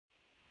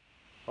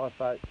Hi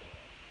folks,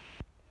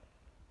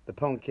 the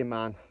Pumpkin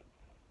Man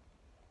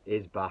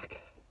is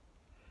back.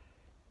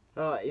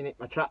 Alright, he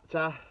nicked my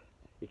tractor,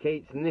 he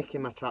keeps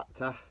nicking my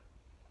tractor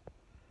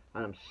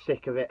and I'm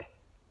sick of it.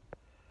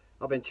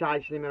 I've been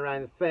chasing him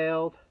around the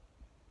field,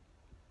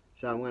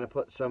 so I'm going to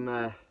put some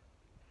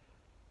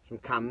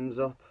cams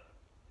up,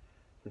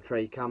 some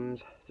tree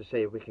cams, to see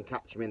if we can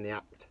catch him in the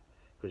act,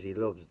 because he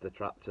loves the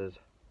tractors.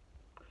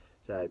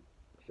 So,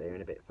 see you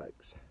in a bit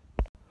folks.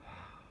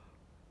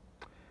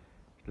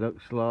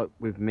 Looks like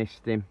we've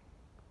missed him.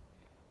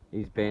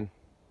 He's been.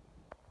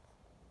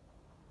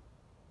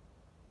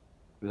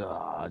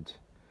 God,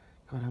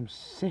 I'm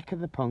sick of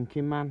the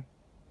Pumpkin Man.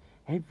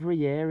 Every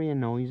year he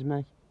annoys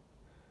me.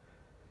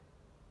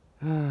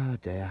 Oh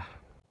dear.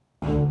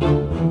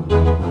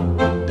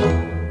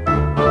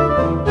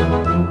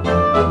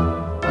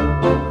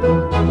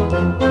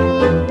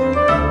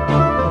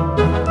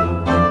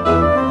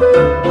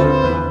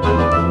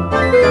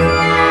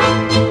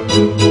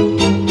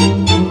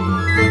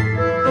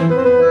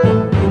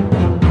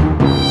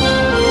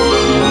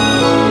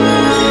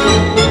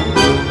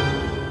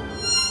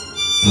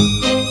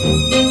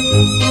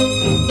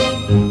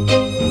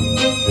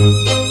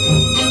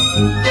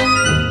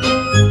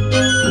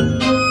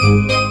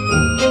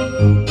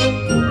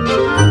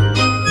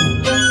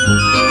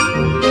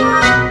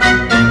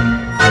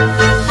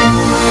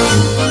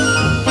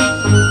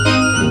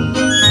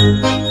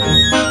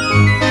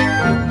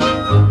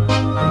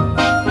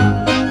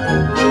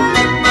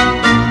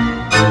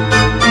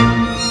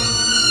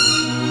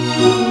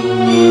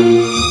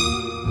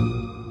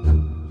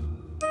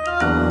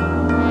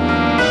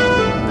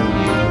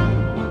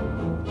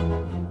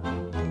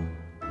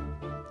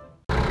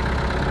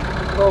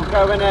 We'll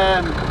go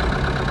and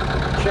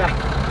check,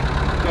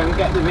 go and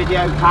get the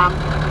video cam,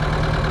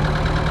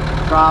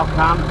 trial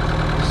cam,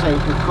 to see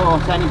if we've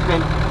caught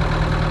anything.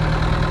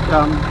 So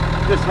I'm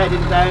just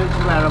heading down to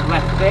where I've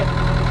left it,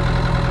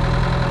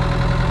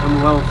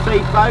 and we'll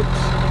see folks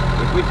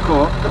if we've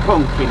caught the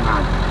Pumpkin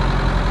Man.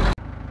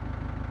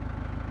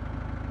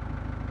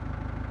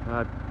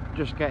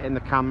 Just getting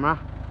the camera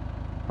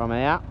from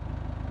here.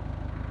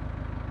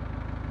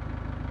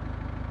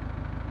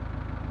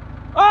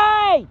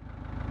 Hey!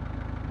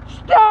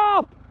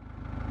 Stop!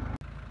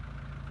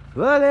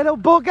 The little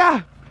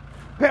bugger!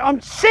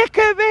 I'm sick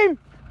of him!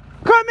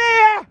 Come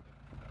here!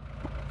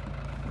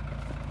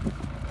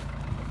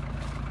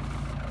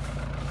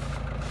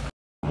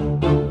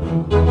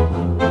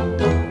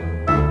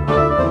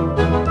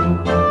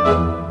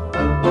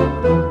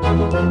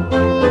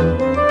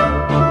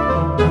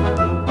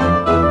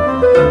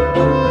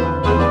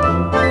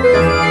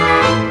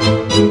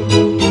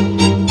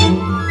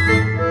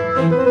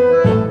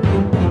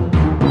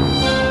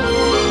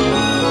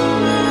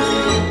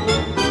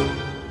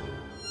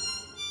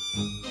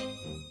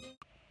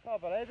 I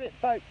believe it,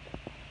 folks.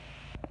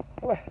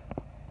 Well,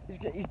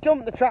 he's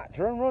jumped the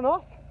tractor and run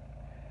off.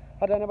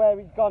 I don't know where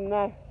he's gone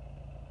now.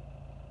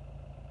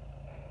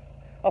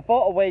 I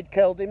thought a weed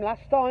killed him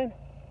last time,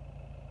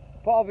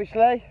 but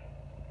obviously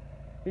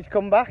he's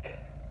come back.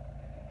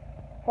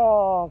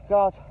 Oh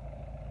God.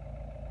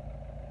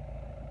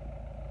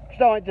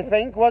 Starting to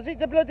think, was it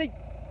the bloody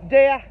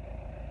deer?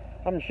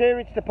 I'm sure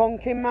it's the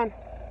Pumpkin Man.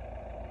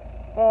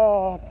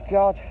 Oh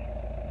God.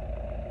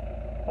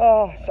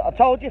 Oh, I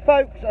told you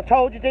folks, I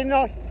told you didn't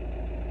I?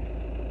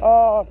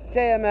 Oh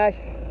dear me.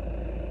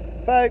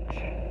 Folks,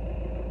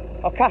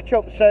 I'll catch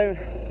up soon.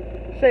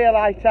 See you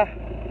later.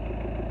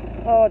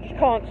 Oh, I just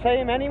can't see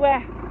him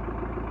anywhere.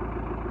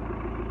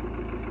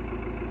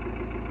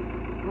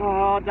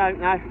 Oh, I don't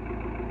know.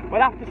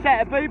 We'll have to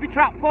set a booby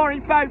trap for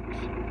him folks.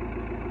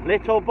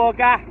 Little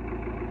bugger.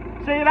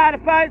 See you later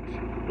folks.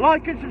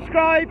 Like and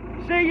subscribe.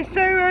 See you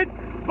soon.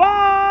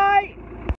 Bye.